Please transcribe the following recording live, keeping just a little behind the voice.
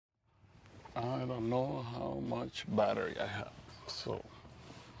I don't know how much battery I have, so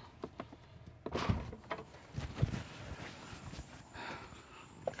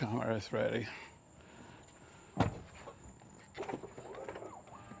camera is ready. I'm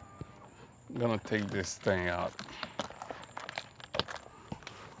gonna take this thing out.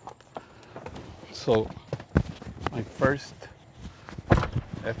 So my first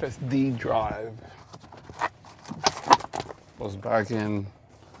FSD drive was back in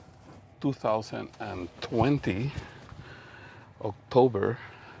 2020, October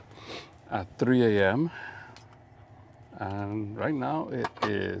at 3 a.m. And right now it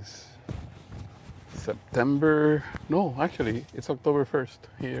is September, no, actually it's October 1st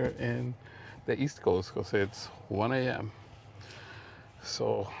here in the East Coast because it's 1 a.m.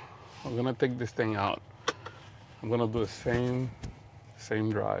 So I'm gonna take this thing out. I'm gonna do the same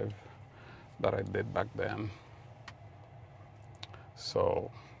drive that I did back then.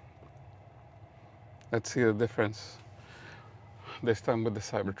 So let's see the difference this time with the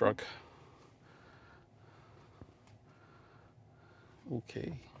Cybertruck.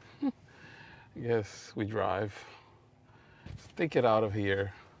 Okay, I guess we drive. Let's take it out of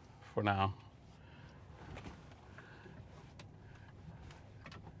here for now.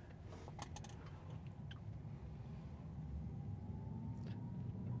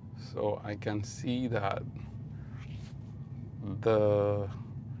 So I can see that the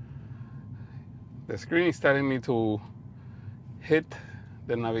screen is telling me to hit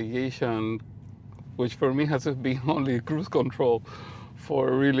the navigation, which for me has been only cruise control for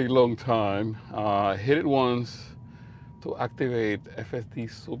a really long time. Hit it once to activate FSD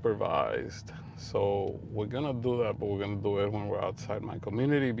Supervised. So we're gonna do that, but we're gonna do it when we're outside my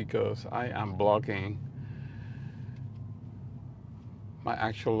community because I am blocking my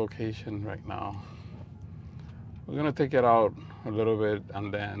actual location right now. We're gonna take it out a little bit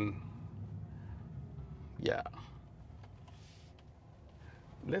and then, yeah.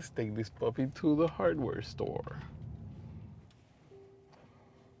 Let's take this puppy to the hardware store.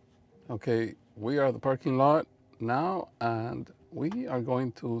 Okay, we are at the parking lot now and we are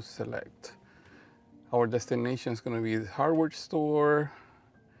going to select. Our destination is gonna be the hardware store.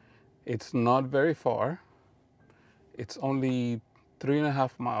 It's not very far. It's only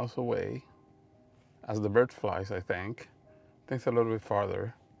 3.5 miles away as the bird flies, I think. I think it's a little bit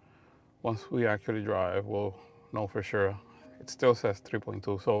farther. Once we actually drive, we'll know for sure. It still says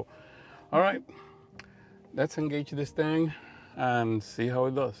 3.2, so all right, let's engage this thing and see how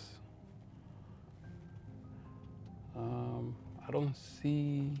it does. I don't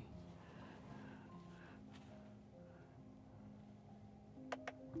see.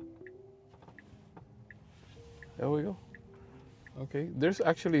 There we go. Okay, there's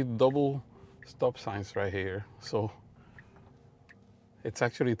actually double stop signs right here, so it's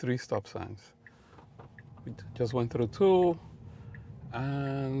actually 3 stop signs. We just went through 2,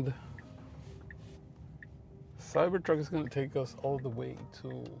 and Cybertruck is going to take us all the way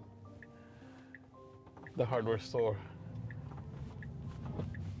to the hardware store.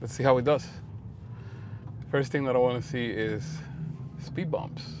 Let's see how it does. First thing that I want to see is speed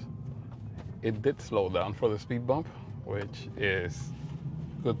bumps. It did slow down for the speed bump, which is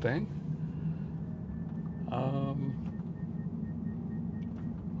a good thing.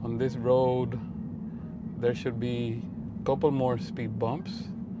 On this road, there should be a couple more speed bumps,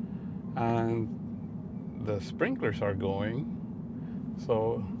 and the sprinklers are going.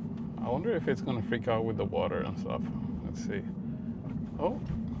 So I wonder if it's gonna freak out with the water and stuff. Let's see. Oh,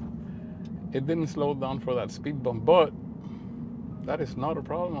 it didn't slow down for that speed bump, but that is not a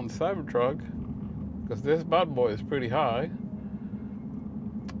problem on the Cybertruck because this bad boy is pretty high.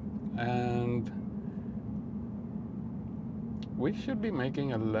 And we should be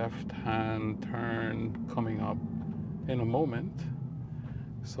making a left-hand turn coming up in a moment.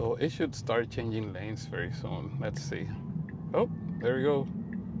 So it should start changing lanes very soon. Let's see. Oh, there we go.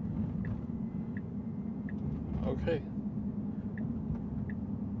 Okay.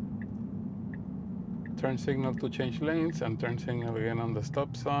 Turn signal to change lanes and turn signal again on the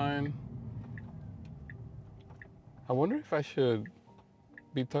stop sign. I wonder if I should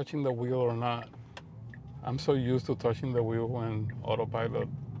be touching the wheel or not. I'm so used to touching the wheel when autopilot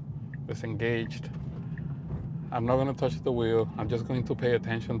is engaged. I'm not gonna touch the wheel. I'm just going to pay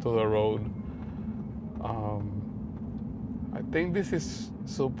attention to the road. I think this is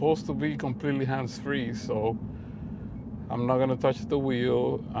supposed to be completely hands-free, so I'm not gonna touch the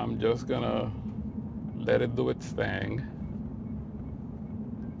wheel. I'm just gonna let it do its thing.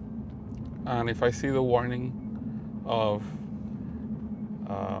 And if I see the warning of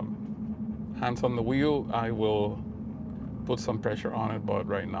hands on the wheel, I will put some pressure on it, but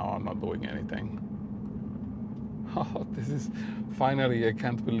right now I'm not doing anything. Oh, this is finally, I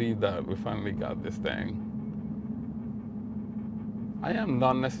can't believe that we finally got this thing. I am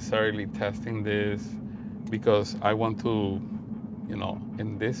not necessarily testing this because I want to, you know,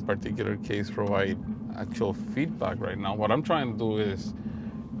 in this particular case, provide actual feedback right now. What I'm trying to do is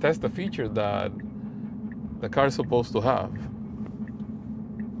test the feature that the car is supposed to have.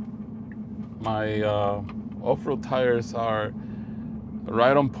 My off-road tires are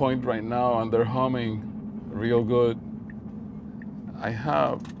right on point right now and they're humming real good. I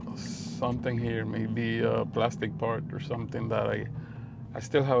have something here, maybe a plastic part or something that I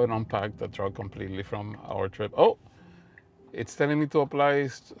still haven't unpacked the truck completely from our trip. Oh, it's telling me to apply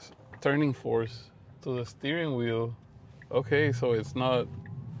turning force to the steering wheel. Okay, so it's not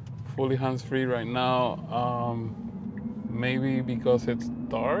fully hands-free right now. Maybe because it's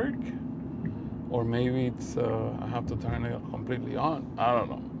dark, or maybe it's I have to turn it completely on. I don't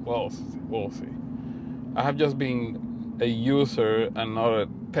know. We'll see. I have just been a user and not a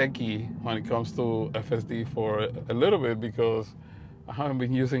techie when it comes to FSD for a little bit because I haven't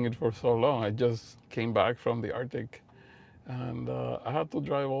been using it for so long. I just came back from the Arctic and I had to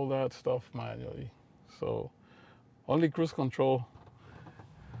drive all that stuff manually. So only cruise control.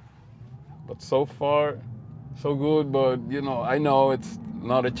 But so far, so good. But you know, I know it's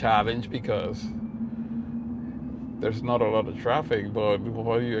not a challenge because there's not a lot of traffic, but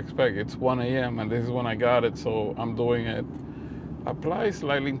what do you expect? It's 1 a.m. and this is when I got it, so I'm doing it. Apply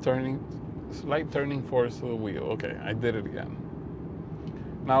slight turning force to the wheel. Okay, I did it again.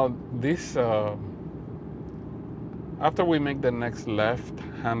 Now this, after we make the next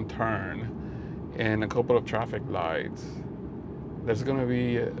left-hand turn in a couple of traffic lights, there's gonna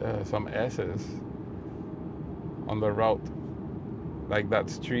be some S's on the route. Like that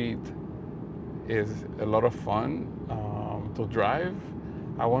street is a lot of fun to drive.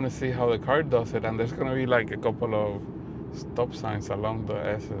 I want to see how the car does it, and there's gonna be like a couple of stop signs along the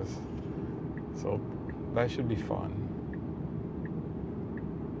S's, so that should be fun.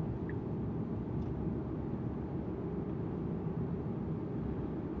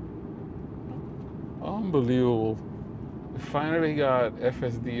 Unbelievable. We finally got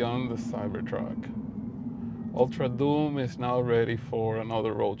FSD on the Cybertruck. Ultra Doom is now ready for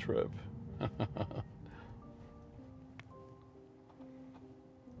another road trip.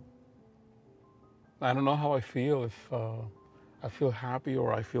 I don't know how I feel, if I feel happy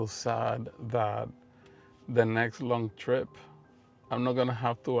or I feel sad that the next long trip, I'm not gonna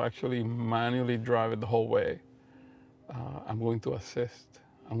have to actually manually drive it the whole way. I'm going to assist.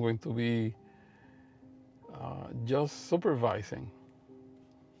 I'm going to be just supervising.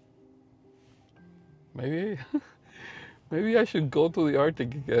 Maybe, maybe I should go to the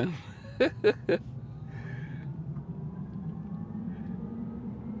Arctic again.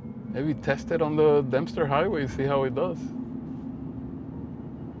 Maybe test it on the Dempster Highway, see how it does.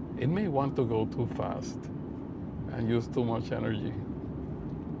 It may want to go too fast and use too much energy.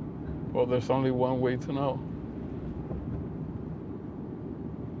 Well, there's only one way to know.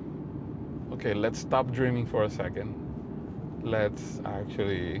 Okay, let's stop dreaming for a second. Let's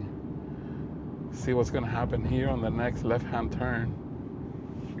actually see what's gonna happen here on the next left-hand turn.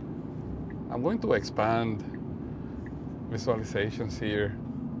 I'm going to expand visualizations here.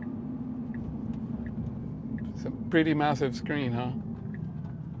 It's a pretty massive screen, huh?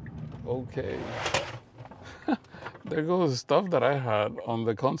 Okay. There goes stuff that I had on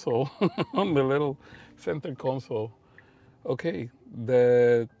the console, on the little center console. Okay,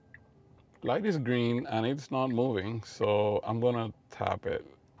 the light is green and it's not moving, so I'm gonna tap it.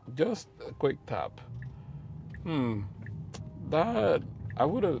 Just a quick tap. That, I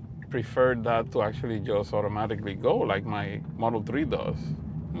would have preferred that to actually just automatically go like my Model 3 does.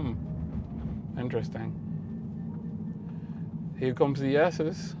 Interesting. Here comes the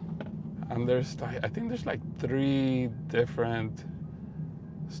S's, and I think there's like 3 different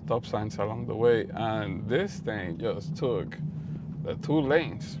stop signs along the way, and this thing just took the 2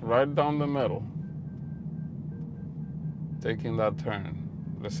 lanes right down the middle, taking that turn.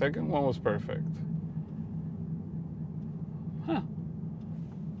 The second one was perfect. Huh.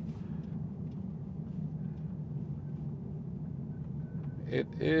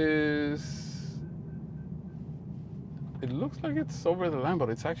 It looks like it's over the line, but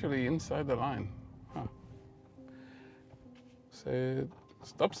it's actually inside the line. Huh. Say,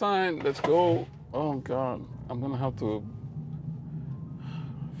 stop sign, let's go. Oh God, I'm gonna have to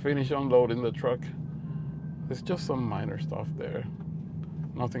finish unloading the truck. There's just some minor stuff there.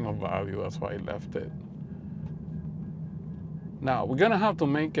 Nothing of value, that's why I left it. Now, we're gonna have to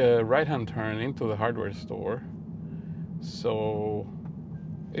make a right-hand turn into the hardware store. So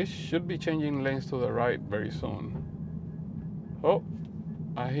it should be changing lanes to the right very soon. Oh,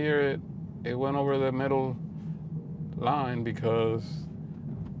 I hear it. It went over the middle line because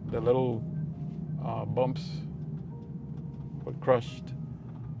the little bumps were crushed.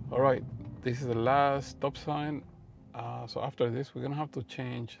 All right, this is the last stop sign. So after this, we're gonna have to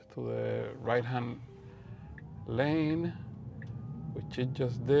change to the right-hand lane, which it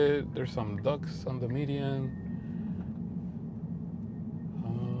just did. There's some ducks on the median.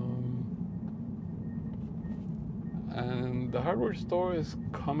 And the hardware store is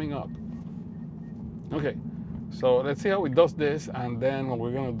coming up. Okay, so let's see how it does this, and then what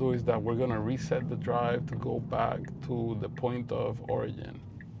we're gonna do is that we're gonna reset the drive to go back to the point of origin.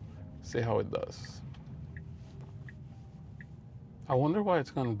 See how it does. I wonder what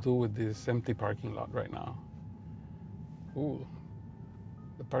it's gonna do with this empty parking lot right now. Ooh,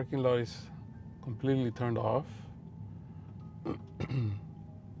 the parking lot is completely turned off. I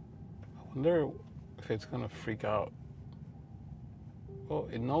wonder if it's gonna freak out. Oh,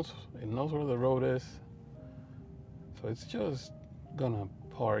 it knows where the road is. So it's just gonna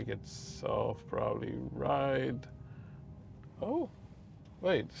park itself probably right. Oh,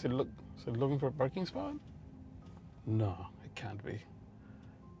 wait, is it looking for a parking spot? No, it can't be.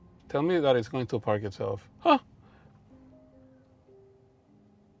 Tell me that it's going to park itself. Huh?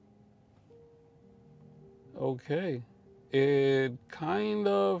 Okay, it kind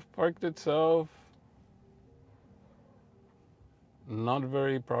of parked itself not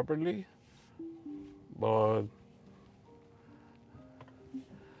very properly, but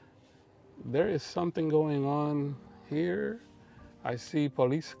there is something going on here. I see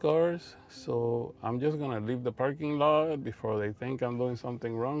police cars, so I'm just gonna leave the parking lot before they think I'm doing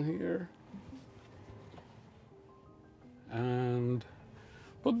something wrong here. And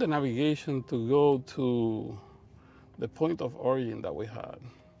put the navigation to go to the point of origin that we had.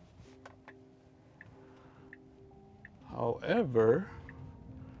 However,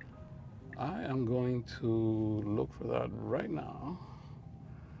 I am going to look for that right now,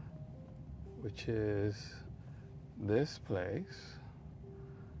 which is this place,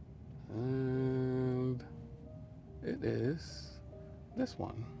 and it is this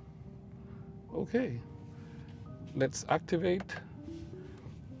one. Okay, let's activate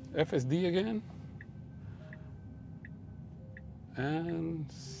FSD again and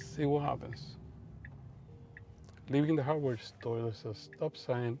see what happens. Leaving the hardware store, there's a stop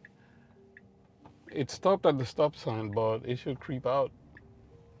sign. It stopped at the stop sign, but it should creep out.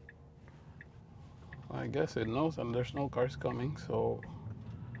 I guess it knows that there's no cars coming, so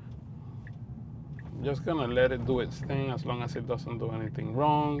I'm just gonna let it do its thing as long as it doesn't do anything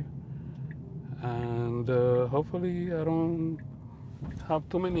wrong. And hopefully I don't have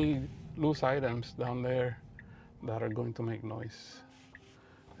too many loose items down there that are going to make noise.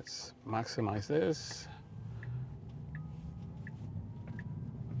 Let's maximize this.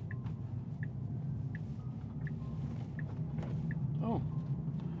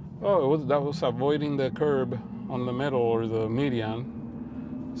 Oh, that was avoiding the curb on the middle or the median.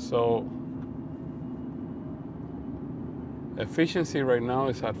 So efficiency right now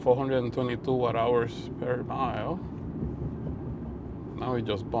is at 422 watt-hours per mile. Now we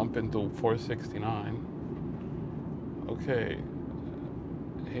just bump into 469. Okay,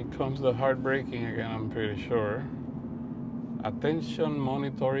 here comes the hard braking again, I'm pretty sure. Attention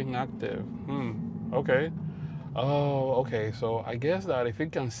monitoring active. Okay. Oh, okay, so I guess that if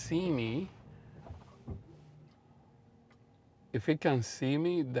it can see me,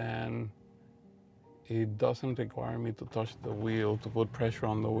 then it doesn't require me to touch the wheel, to put pressure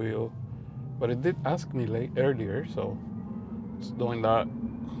on the wheel. But it did ask me earlier, so it's doing that.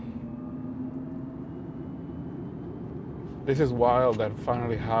 This is wild that I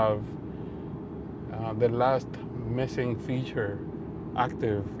finally have the last missing feature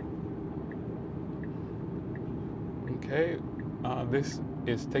active. Okay, this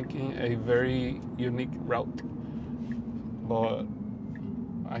is taking a very unique route, but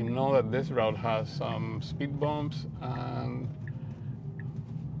I know that this route has some speed bumps, and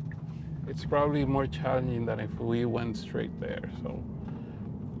it's probably more challenging than if we went straight there. So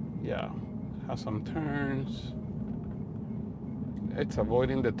yeah, has some turns. It's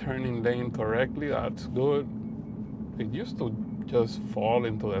avoiding the turning lane correctly, that's good. It used to just fall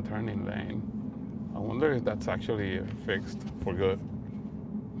into the turning lane. I wonder if that's actually fixed for good.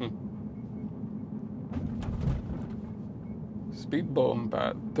 Speed bump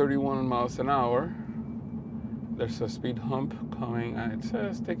at 31 miles an hour. There's a speed hump coming, and it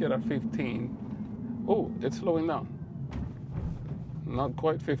says take it at 15. Oh, it's slowing down. Not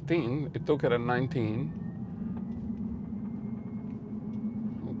quite 15, it took it at 19.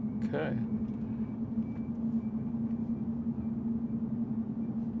 Okay.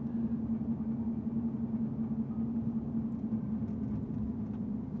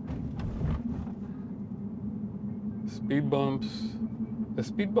 Speed bumps. The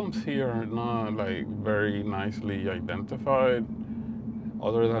speed bumps here are not like very nicely identified,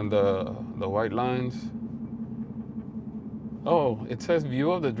 other than the white lines. Oh, it says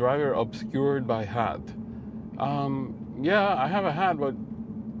view of the driver obscured by hat. Yeah, I have a hat, but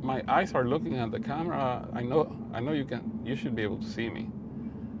my eyes are looking at the camera. I know you should be able to see me.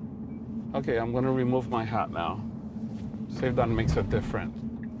 Okay, I'm gonna remove my hat now. See if that makes a difference.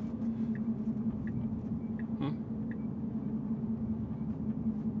 Hmm?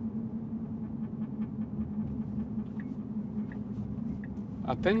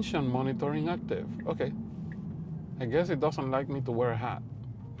 Attention monitoring active. Okay. I guess it doesn't like me to wear a hat.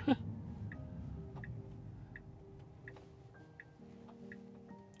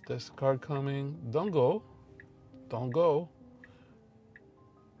 This car coming. Don't go. Don't go.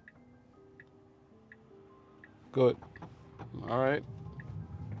 Good. All right.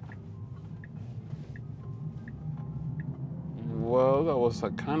 Well, that was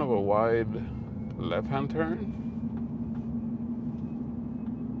a kind of a wide left-hand turn.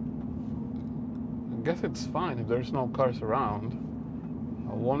 I guess it's fine if there's no cars around.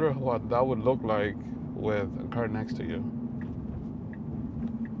 I wonder what that would look like with a car next to you.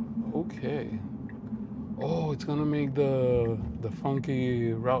 Okay. Oh, it's gonna make the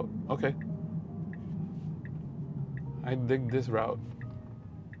funky route. Okay. I dig this route.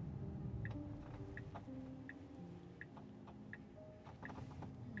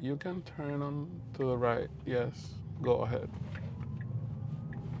 You can turn on to the right. Yes, go ahead.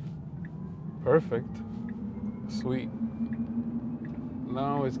 Perfect. Sweet.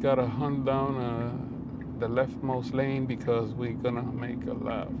 Now it's got to hunt down the leftmost lane because we're gonna make a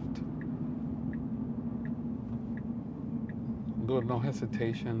left. Good, no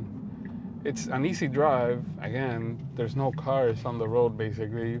hesitation. It's an easy drive. Again, there's no cars on the road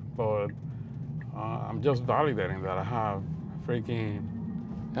basically, but I'm just validating that I have freaking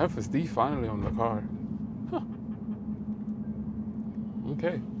FSD finally on the car. Huh.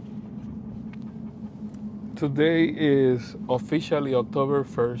 Okay. Today is officially October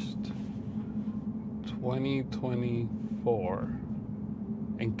 1st, 2024.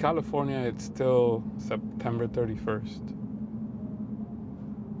 In California, it's still September 31st.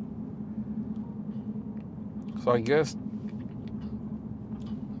 So I guess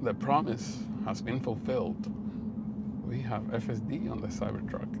the promise has been fulfilled. We have FSD on the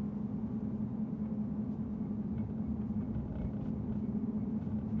Cybertruck.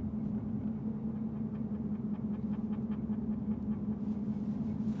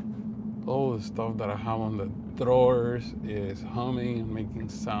 All the stuff that I have on the drawers is humming and making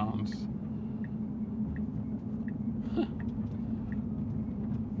sounds.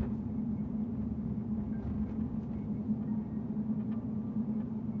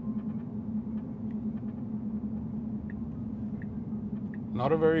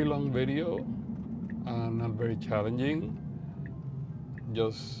 Not a very long video, not very challenging.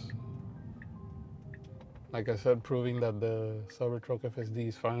 Just, like I said, proving that the Cybertruck FSD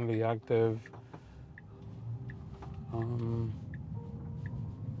is finally active.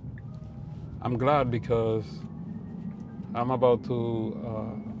 I'm glad because I'm about to,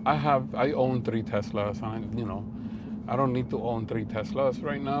 I own 3 Teslas, and I don't need to own 3 Teslas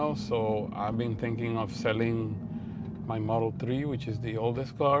right now, so I've been thinking of selling my Model 3, which is the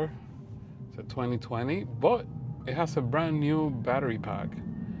oldest car. It's a 2020, but it has a brand new battery pack.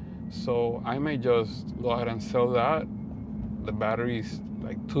 So I may just go ahead and sell that. The battery's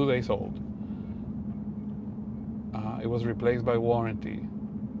like 2 days old. It was replaced by warranty.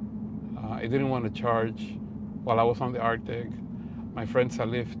 It didn't want to charge while I was on the Arctic. My friend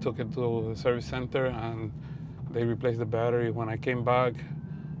Salif took it to the service center and they replaced the battery. When I came back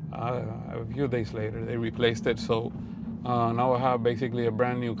a few days later, they replaced it. So now I have basically a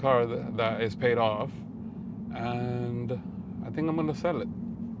brand new car that is paid off, and I think I'm gonna sell it.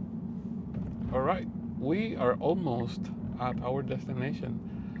 All right, we are almost at our destination.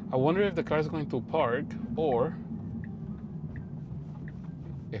 I wonder if the car is going to park or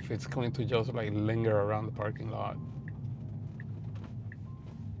if it's going to just like linger around the parking lot.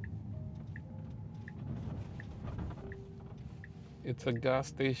 It's a gas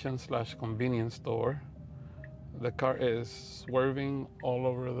station / convenience store. The car is swerving all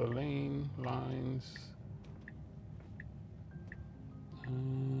over the lane lines.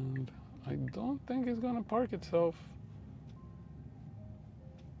 And I don't think it's gonna park itself.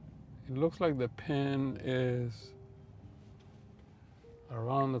 It looks like the pin is,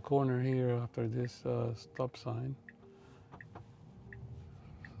 around the corner here after this stop sign.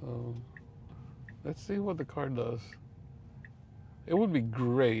 So let's see what the car does. It would be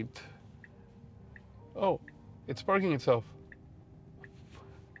great. Oh, it's parking itself.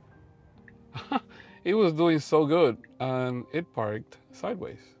 It was doing so good and it parked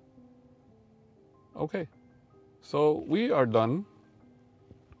sideways. Okay, so we are done.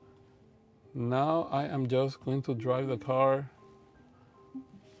 Now I am just going to drive the car.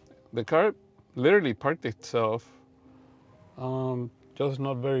 The car literally parked itself, just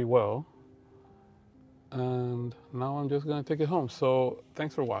not very well. And now I'm just gonna take it home. So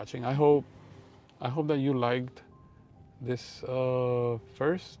thanks for watching. I hope that you liked this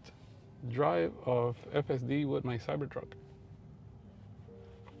first drive of FSD with my Cybertruck.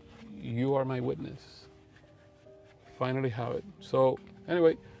 You are my witness. Finally have it. So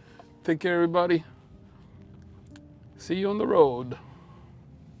anyway, take care everybody. See you on the road.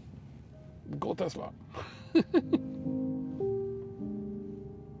 Go Tesla.